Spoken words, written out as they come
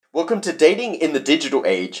Welcome to Dating in the Digital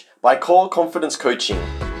Age by Core Confidence Coaching.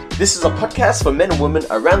 This is a podcast for men and women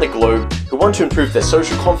around the globe who want to improve their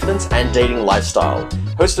social confidence and dating lifestyle.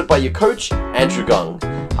 Hosted by your coach, Andrew Gung.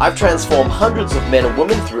 I've transformed hundreds of men and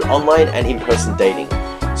women through online and in-person dating.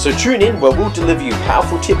 So tune in where we'll deliver you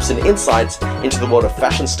powerful tips and insights into the world of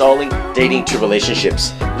fashion styling, dating to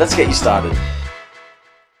relationships. Let's get you started.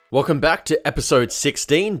 Welcome back to episode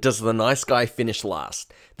 16, Does the Nice Guy Finish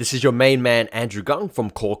Last? This is your main man, Andrew Gung from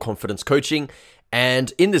Core Confidence Coaching.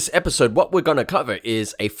 And in this episode, what we're going to cover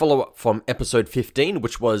is a follow-up from episode 15,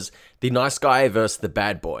 which was the nice guy versus the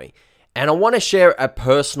bad boy. And I want to share a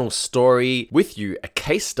personal story with you, a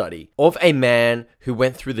case study of a man who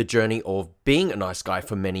went through the journey of being a nice guy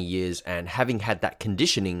for many years and having had that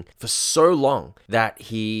conditioning for so long that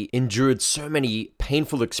he endured so many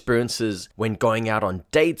painful experiences when going out on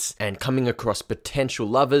dates and coming across potential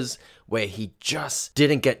lovers where he just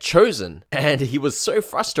didn't get chosen. And he was so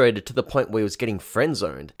frustrated to the point where he was getting friend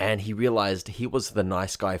zoned, and he realized he was the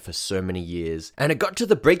nice guy for so many years. And it got to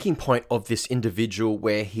the breaking point of this individual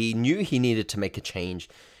where he knew he needed to make a change.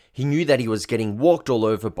 He knew that he was getting walked all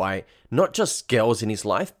over by not just girls in his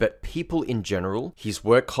life, but people in general, his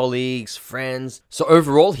work colleagues, friends. So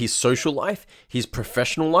overall, his social life, his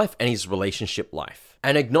professional life, and his relationship life.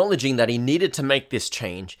 And acknowledging that he needed to make this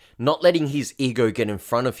change, not letting his ego get in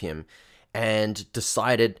front of him, and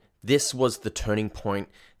decided this was the turning point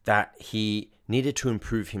that he needed to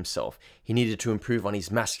improve himself. He needed to improve on his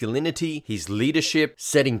masculinity, his leadership,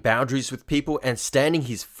 setting boundaries with people, and standing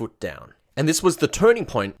his foot down. And this was the turning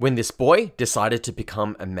point when this boy decided to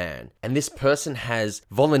become a man. And this person has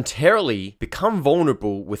voluntarily become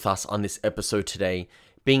vulnerable with us on this episode today,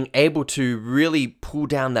 being able to really pull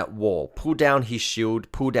down that wall, pull down his shield,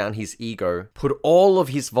 pull down his ego, put all of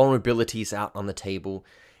his vulnerabilities out on the table,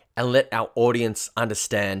 and let our audience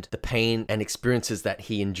understand the pain and experiences that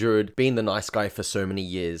he endured being the nice guy for so many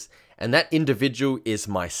years. And that individual is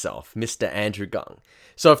myself, Mr. Andrew Gung.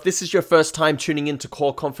 So if this is your first time tuning into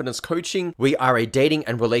Core Confidence Coaching, we are a dating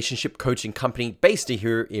and relationship coaching company based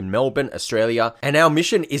here in Melbourne, Australia. And our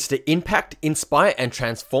mission is to impact, inspire, and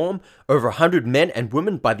transform over 100 men and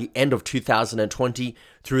women by the end of 2020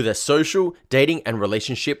 through their social, dating, and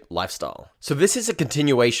relationship lifestyle. So this is a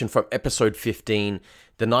continuation from episode 15,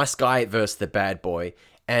 the nice guy versus the bad boy.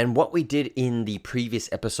 And what we did in the previous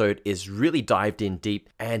episode is really dived in deep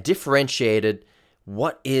and differentiated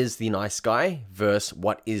what is the nice guy versus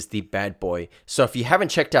what is the bad boy. So if you haven't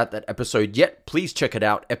checked out that episode yet, please check it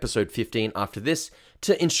out, episode 15 after this,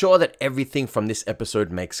 to ensure that everything from this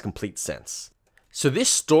episode makes complete sense. So this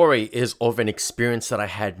story is of an experience that I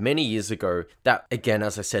had many years ago that, again,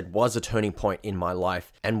 as I said, was a turning point in my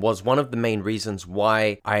life and was one of the main reasons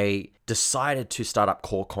why I decided to start up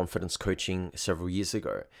Core Confidence Coaching several years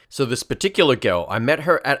ago. So this particular girl, I met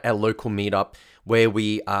her at a local meetup where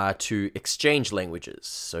we are to exchange languages.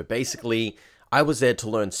 So basically, I was there to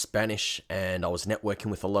learn Spanish and I was networking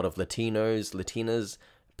with a lot of Latinos, Latinas,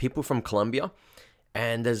 people from Colombia.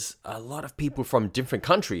 And there's a lot of people from different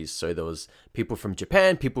countries. So there was people from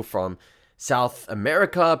Japan, people from South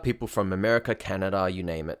America, people from America, Canada, you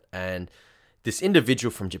name it. And this individual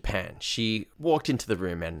from Japan, she walked into the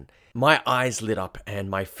room and my eyes lit up. And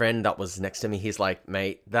my friend that was next to me, he's like,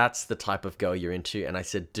 mate, that's the type of girl you're into. And I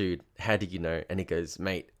said, dude, how do you know? And he goes,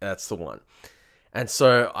 mate, that's the one. And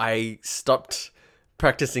so I stopped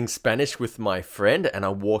practicing Spanish with my friend and I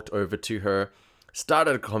walked over to her,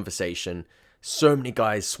 started a conversation. So many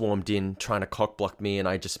guys swarmed in trying to cockblock me and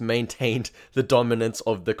I just maintained the dominance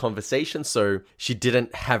of the conversation so she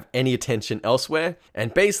didn't have any attention elsewhere.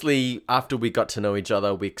 And basically, after we got to know each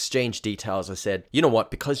other, we exchanged details. I said, you know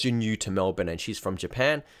what, because you're new to Melbourne and she's from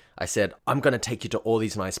Japan, I said, I'm going to take you to all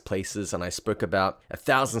these nice places. And I spoke about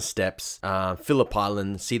 1,000 steps, Phillip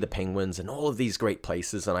Island, see the penguins and all of these great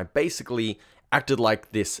places. And I basically acted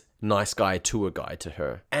like this nice guy tour guide to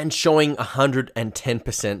her and showing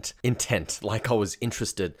 110% intent, like I was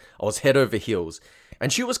interested. I was head over heels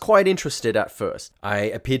and she was quite interested at first. I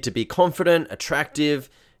appeared to be confident, attractive,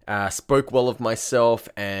 spoke well of myself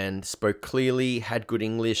and spoke clearly, had good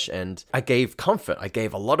English, and I gave comfort. I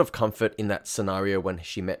gave a lot of comfort in that scenario when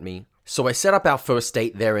she met me. So I set up our first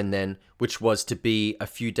date there and then, which was to be a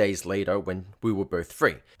few days later when we were both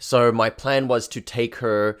free. So my plan was to take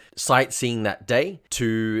her sightseeing that day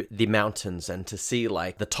to the mountains and to see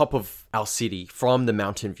like the top of our city from the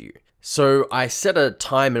mountain view. So I set a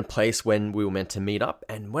time and place when we were meant to meet up.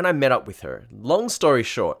 And when I met up with her, long story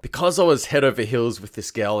short, because I was head over heels with this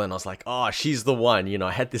girl and I was like, oh, she's the one, you know,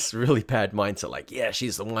 I had this really bad mindset, like, yeah,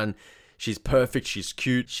 she's the one. She's perfect, she's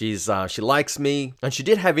cute, she likes me, and she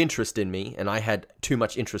did have interest in me, and I had too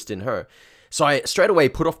much interest in her. So I straight away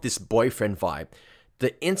put off this boyfriend vibe.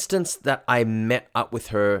 The instance that I met up with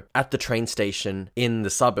her at the train station in the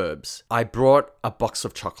suburbs, I brought a box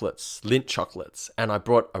of chocolates, Lindt chocolates, and I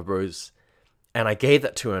brought a rose. And I gave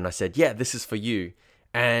that to her and I said, yeah, this is for you.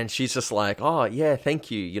 And she's just like, oh, yeah,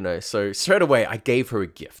 thank you, So straight away, I gave her a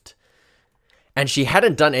gift. And she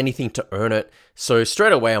hadn't done anything to earn it. So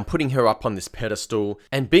straight away, I'm putting her up on this pedestal.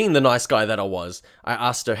 And being the nice guy that I was, I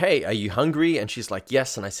asked her, hey, are you hungry? And she's like,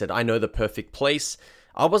 yes. And I said, I know the perfect place.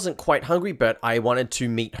 I wasn't quite hungry, but I wanted to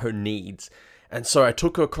meet her needs. And so I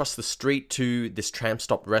took her across the street to this tram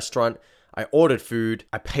stop restaurant. I ordered food,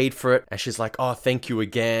 I paid for it, and she's like, oh, thank you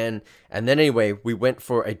again. And then anyway, we went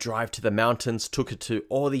for a drive to the mountains, took her to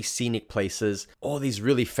all these scenic places, all these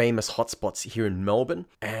really famous hotspots here in Melbourne.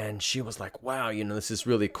 And she was like, wow, this is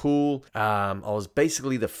really cool. I was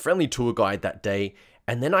basically the friendly tour guide that day.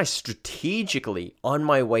 And then I strategically, on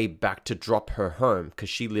my way back to drop her home, because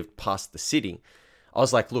she lived past the city, I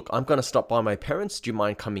was like, look, I'm going to stop by my parents. Do you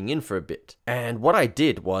mind coming in for a bit? And what I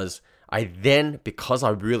did was I then, because I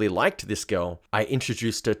really liked this girl, I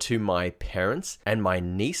introduced her to my parents and my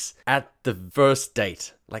niece at the first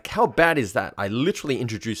date. Like, how bad is that? I literally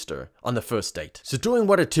introduced her on the first date. So doing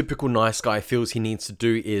what a typical nice guy feels he needs to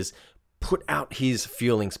do is put out his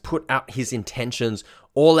feelings, put out his intentions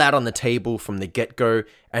all out on the table from the get-go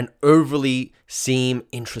and overly seem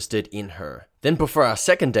interested in her. Then before our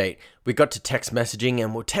second date, we got to text messaging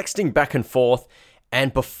and we're texting back and forth.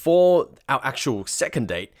 And before our actual second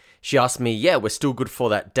date, she asked me, yeah, we're still good for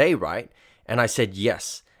that day, right? And I said,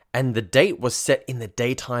 yes. And the date was set in the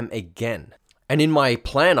daytime again. And in my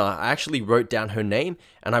planner, I actually wrote down her name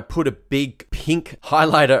and I put a big pink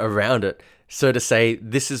highlighter around it. So to say,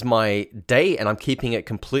 this is my day and I'm keeping it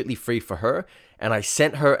completely free for her. And I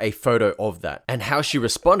sent her a photo of that. And how she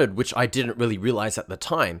responded, which I didn't really realize at the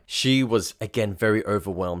time, she was, again, very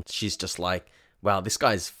overwhelmed. She's just like, wow, this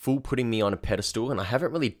guy's full putting me on a pedestal and I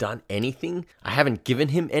haven't really done anything. I haven't given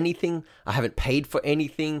him anything. I haven't paid for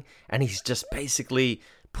anything. And he's just basically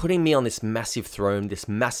putting me on this massive throne, this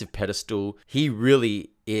massive pedestal. He really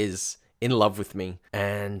is in love with me.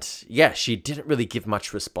 And yeah, she didn't really give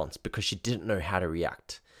much response because she didn't know how to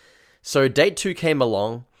react. So date 2 came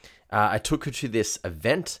along. I took her to this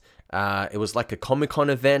event. It was like a Comic-Con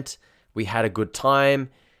event. We had a good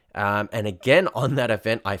time. And again, on that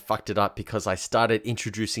event, I fucked it up because I started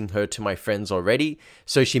introducing her to my friends already.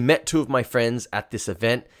 So she met 2 of my friends at this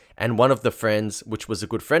event. And one of the friends, which was a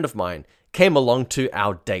good friend of mine, came along to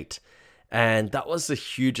our date. And that was the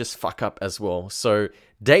hugest fuck up as well. So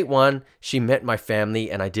date 1, she met my family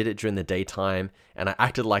and I did it during the daytime. And I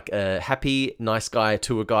acted like a happy, nice guy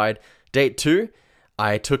tour guide. Date 2,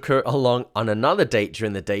 I took her along on another date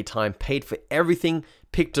during the daytime, paid for everything,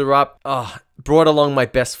 picked her up, brought along my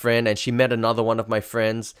best friend, and she met another one of my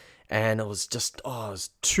friends, and it was just, it was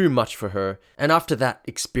too much for her. And after that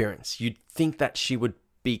experience, you'd think that she would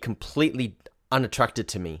be completely unattracted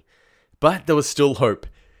to me, but there was still hope.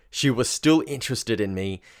 She was still interested in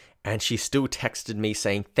me, and she still texted me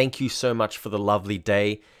saying, thank you so much for the lovely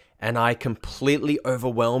day. And I completely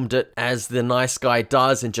overwhelmed it as the nice guy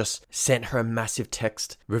does and just sent her a massive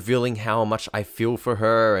text revealing how much I feel for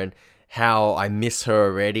her and how I miss her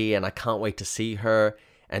already and I can't wait to see her.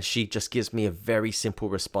 And she just gives me a very simple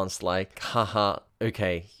response like, haha,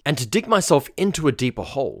 okay. And to dig myself into a deeper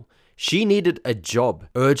hole, she needed a job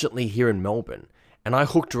urgently here in Melbourne. And I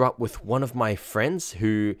hooked her up with one of my friends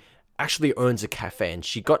who actually owns a cafe and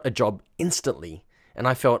she got a job instantly. And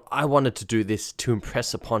I felt I wanted to do this to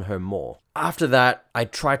impress upon her more. After that, I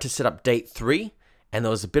tried to set up date 3 and there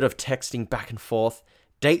was a bit of texting back and forth.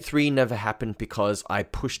 Date 3 never happened because I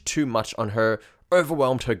pushed too much on her,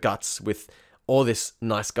 overwhelmed her guts with all this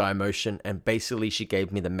nice guy emotion. And basically she gave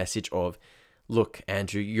me the message of, look,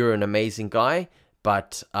 Andrew, you're an amazing guy,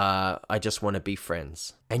 but I just want to be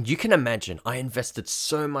friends. And you can imagine I invested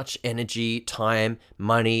so much energy, time,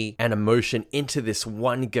 money, and emotion into this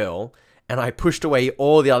one girl. And I pushed away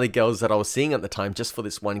all the other girls that I was seeing at the time just for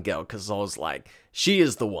this one girl because I was like, she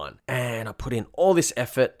is the one. And I put in all this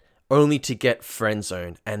effort only to get friend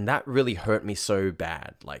zoned. And that really hurt me so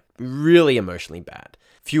bad, like really emotionally bad.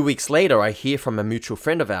 A few weeks later, I hear from a mutual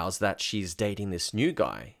friend of ours that she's dating this new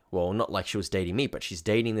guy. Well, not like she was dating me, but she's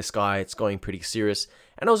dating this guy. It's going pretty serious.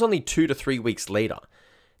 And it was only 2 to 3 weeks later.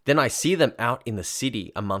 Then I see them out in the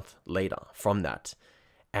city a month later from that.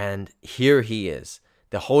 And here he is.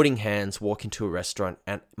 They're holding hands, walking to a restaurant,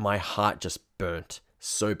 and my heart just burnt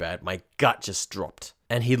so bad. My gut just dropped.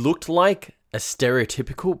 And he looked like a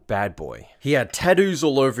stereotypical bad boy. He had tattoos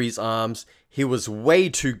all over his arms. He was way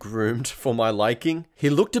too groomed for my liking. He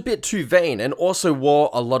looked a bit too vain and also wore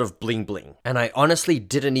a lot of bling bling. And I honestly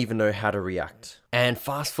didn't even know how to react. And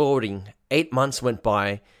fast forwarding, 8 months went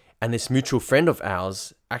by and this mutual friend of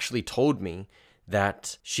ours actually told me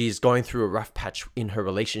that she's going through a rough patch in her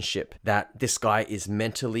relationship, that this guy is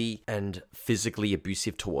mentally and physically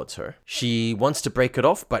abusive towards her. She wants to break it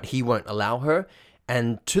off, but he won't allow her.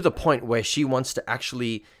 And to the point where she wants to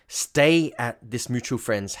actually stay at this mutual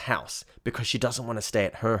friend's house because she doesn't want to stay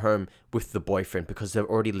at her home with the boyfriend because they're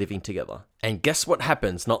already living together. And guess what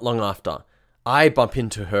happens not long after? I bump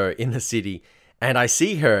into her in the city and I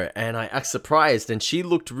see her and I act surprised and she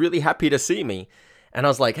looked really happy to see me. And I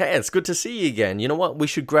was like, hey, it's good to see you again. You know what? We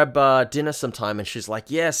should grab dinner sometime. And she's like,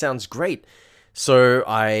 yeah, sounds great. So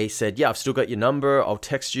I said, yeah, I've still got your number. I'll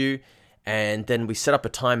text you. And then we set up a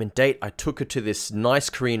time and date. I took her to this nice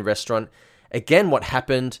Korean restaurant. Again, what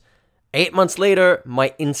happened? 8 months later,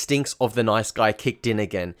 my instincts of the nice guy kicked in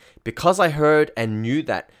again. Because I heard and knew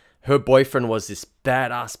that her boyfriend was this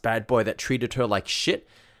badass bad boy that treated her like shit,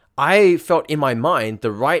 I felt in my mind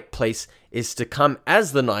the right place is to come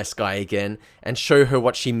as the nice guy again and show her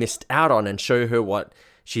what she missed out on and show her what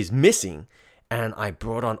she's missing. And I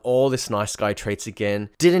brought on all this nice guy traits again,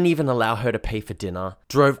 didn't even allow her to pay for dinner,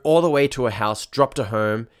 drove all the way to her house, dropped her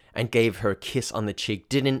home, and gave her a kiss on the cheek,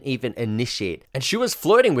 didn't even initiate. And she was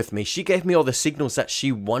flirting with me. She gave me all the signals that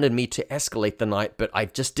she wanted me to escalate the night, but I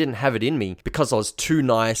just didn't have it in me because I was too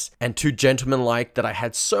nice and too gentlemanlike, that I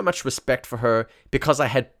had so much respect for her because I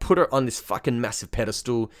had put her on this fucking massive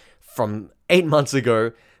pedestal from 8 months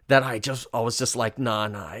ago, that I was just like, nah,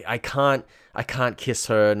 I can't kiss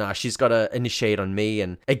her. Nah, she's got to initiate on me.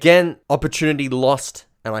 And again, opportunity lost,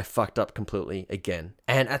 and I fucked up completely again.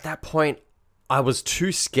 And at that point, I was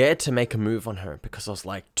too scared to make a move on her because I was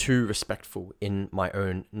like too respectful in my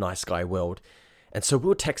own nice guy world. And so we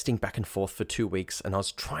were texting back and forth for 2 weeks, and I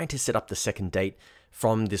was trying to set up the second date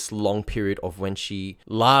from this long period of when she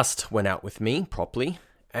last went out with me properly.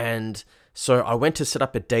 And so I went to set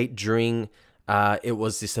up a date during it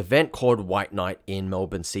was this event called White Night in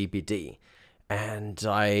Melbourne CBD. And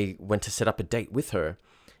I went to set up a date with her.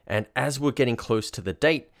 And as we're getting close to the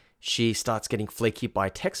date, she starts getting flaky by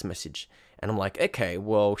text message. And I'm like, okay,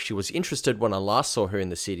 well, she was interested when I last saw her in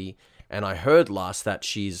the city. And I heard last that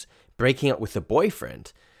she's breaking up with a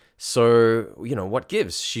boyfriend. So, you know, what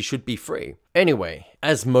gives? She should be free. Anyway,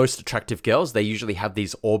 as most attractive girls, they usually have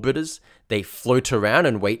these orbiters. They float around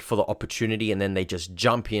and wait for the opportunity, and then they just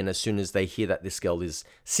jump in as soon as they hear that this girl is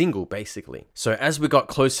single, basically. So as we got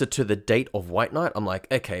closer to the date of White Night, I'm like,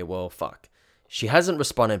 okay, well, fuck. She hasn't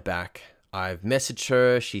responded back. I've messaged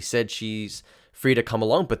her. She said she's free to come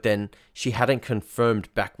along, but then she hadn't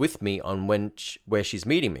confirmed back with me on where she's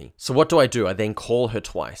meeting me. So what do? I then call her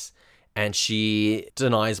twice. And she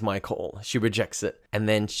denies my call. She rejects it. And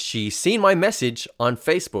then she's seen my message on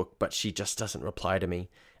Facebook, but she just doesn't reply to me.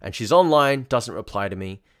 And she's online, doesn't reply to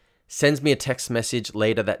me. Sends me a text message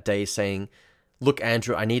later that day saying, look,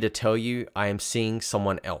 Andrew, I need to tell you I am seeing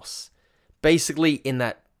someone else. Basically, in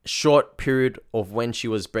that short period of when she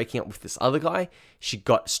was breaking up with this other guy, she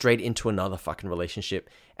got straight into another fucking relationship.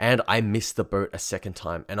 And I missed the boat a second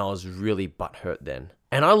time. And I was really butthurt then.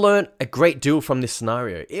 And I learned a great deal from this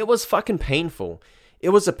scenario. It was fucking painful. It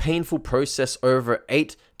was a painful process over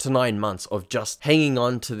 8 to 9 months of just hanging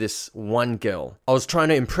on to this one girl. I was trying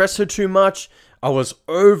to impress her too much. I was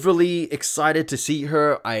overly excited to see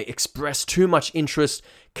her. I expressed too much interest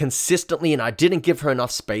consistently, and I didn't give her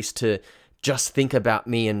enough space to just think about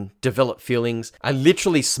me and develop feelings. I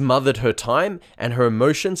literally smothered her time and her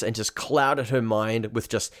emotions and just clouded her mind with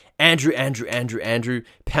just Andrew,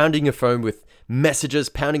 pounding her phone with messages,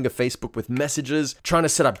 pounding her Facebook with messages, trying to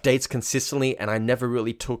set up dates consistently, and I never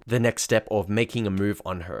really took the next step of making a move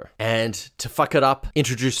on her. And to fuck it up,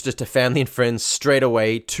 introduced her to family and friends straight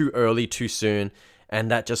away, too early, too soon. And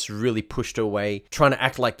that just really pushed her away, trying to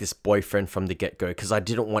act like this boyfriend from the get-go because I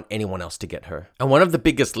didn't want anyone else to get her. And one of the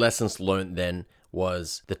biggest lessons learned then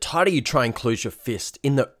was the tighter you try and close your fist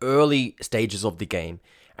in the early stages of the game,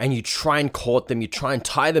 and you try and court them, you try and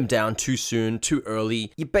tie them down too soon, too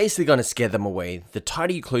early, you're basically going to scare them away. The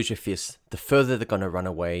tighter you close your fist, the further they're going to run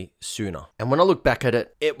away sooner. And when I look back at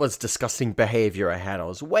it, it was disgusting behavior I had. I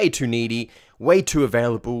was way too needy, way too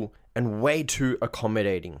available, and way too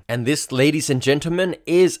accommodating. And this, ladies and gentlemen,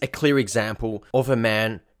 is a clear example of a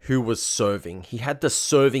man who was serving. He had the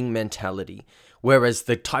serving mentality, whereas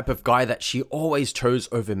the type of guy that she always chose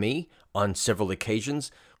over me on several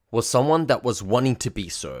occasions was someone that was wanting to be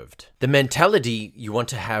served. The mentality you want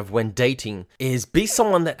to have when dating is be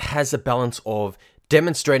someone that has a balance of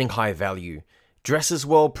demonstrating high value, dresses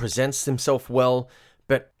well, presents himself well,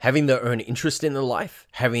 but having their own interest in their life,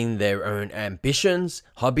 having their own ambitions,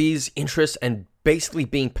 hobbies, interests, and basically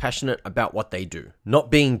being passionate about what they do,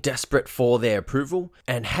 not being desperate for their approval,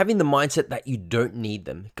 and having the mindset that you don't need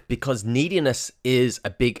them, because neediness is a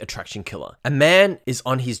big attraction killer. A man is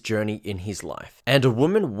on his journey in his life, and a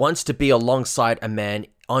woman wants to be alongside a man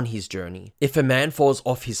on his journey. If a man falls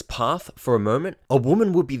off his path for a moment, a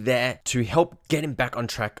woman will be there to help get him back on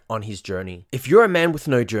track on his journey. If you're a man with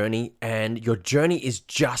no journey and your journey is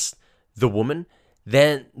just the woman,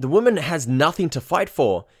 then the woman has nothing to fight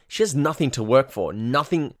for. She has nothing to work for,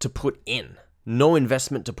 nothing to put in, no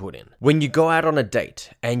investment to put in. When you go out on a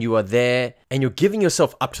date and you are there and you're giving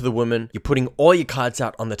yourself up to the woman, you're putting all your cards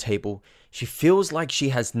out on the table, she feels like she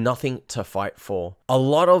has nothing to fight for. A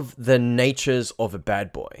lot of the natures of a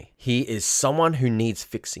bad boy, he is someone who needs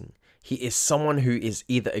fixing. He is someone who is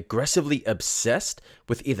either aggressively obsessed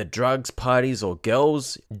with either drugs, parties, or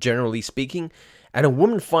girls, generally speaking, and a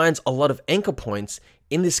woman finds a lot of anchor points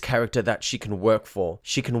in this character that she can work for.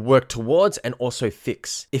 She can work towards and also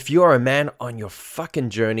fix. If you are a man on your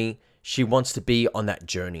fucking journey, she wants to be on that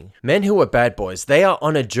journey. Men who are bad boys, they are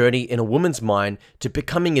on a journey in a woman's mind to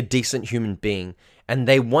becoming a decent human being, and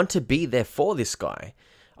they want to be there for this guy.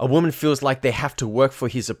 A woman feels like they have to work for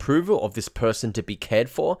his approval of this person to be cared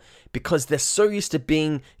for because they're so used to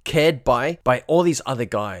being cared by all these other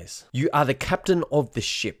guys. You are the captain of the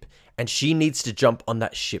ship, and she needs to jump on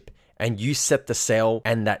that ship, and you set the sail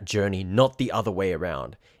and that journey, not the other way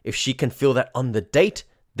around. If she can feel that on the date,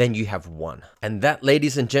 then you have won. And that,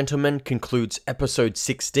 ladies and gentlemen, concludes episode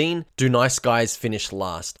 16, Do Nice Guys Finish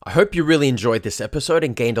Last? I hope you really enjoyed this episode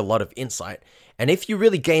and gained a lot of insight. And if you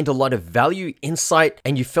really gained a lot of value, insight,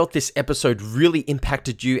 and you felt this episode really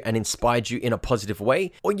impacted you and inspired you in a positive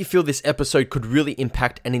way, or you feel this episode could really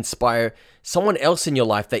impact and inspire someone else in your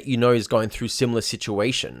life that you know is going through similar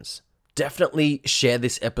situations, definitely share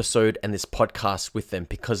this episode and this podcast with them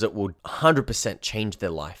because it will 100% change their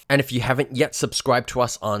life. And if you haven't yet subscribed to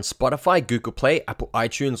us on Spotify, Google Play, Apple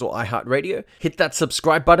iTunes, or iHeartRadio, hit that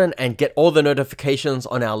subscribe button and get all the notifications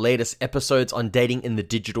on our latest episodes on dating in the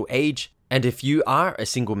digital age. And if you are a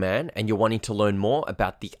single man and you're wanting to learn more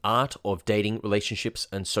about the art of dating, relationships,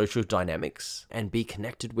 and social dynamics, and be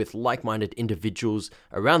connected with like-minded individuals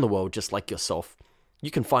around the world just like yourself,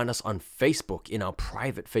 you can find us on Facebook in our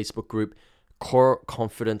private Facebook group, Core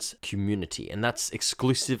Confidence Community, and that's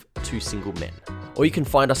exclusive to single men. Or you can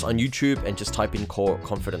find us on YouTube and just type in Core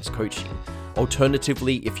Confidence Coaching.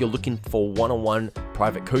 Alternatively, if you're looking for one-on-one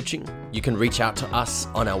private coaching, you can reach out to us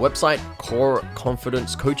on our website,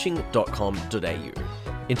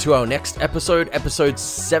 coreconfidencecoaching.com.au. Into our next episode, episode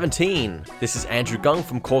 17. This is Andrew Gung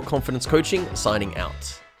from Core Confidence Coaching, signing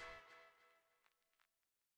out.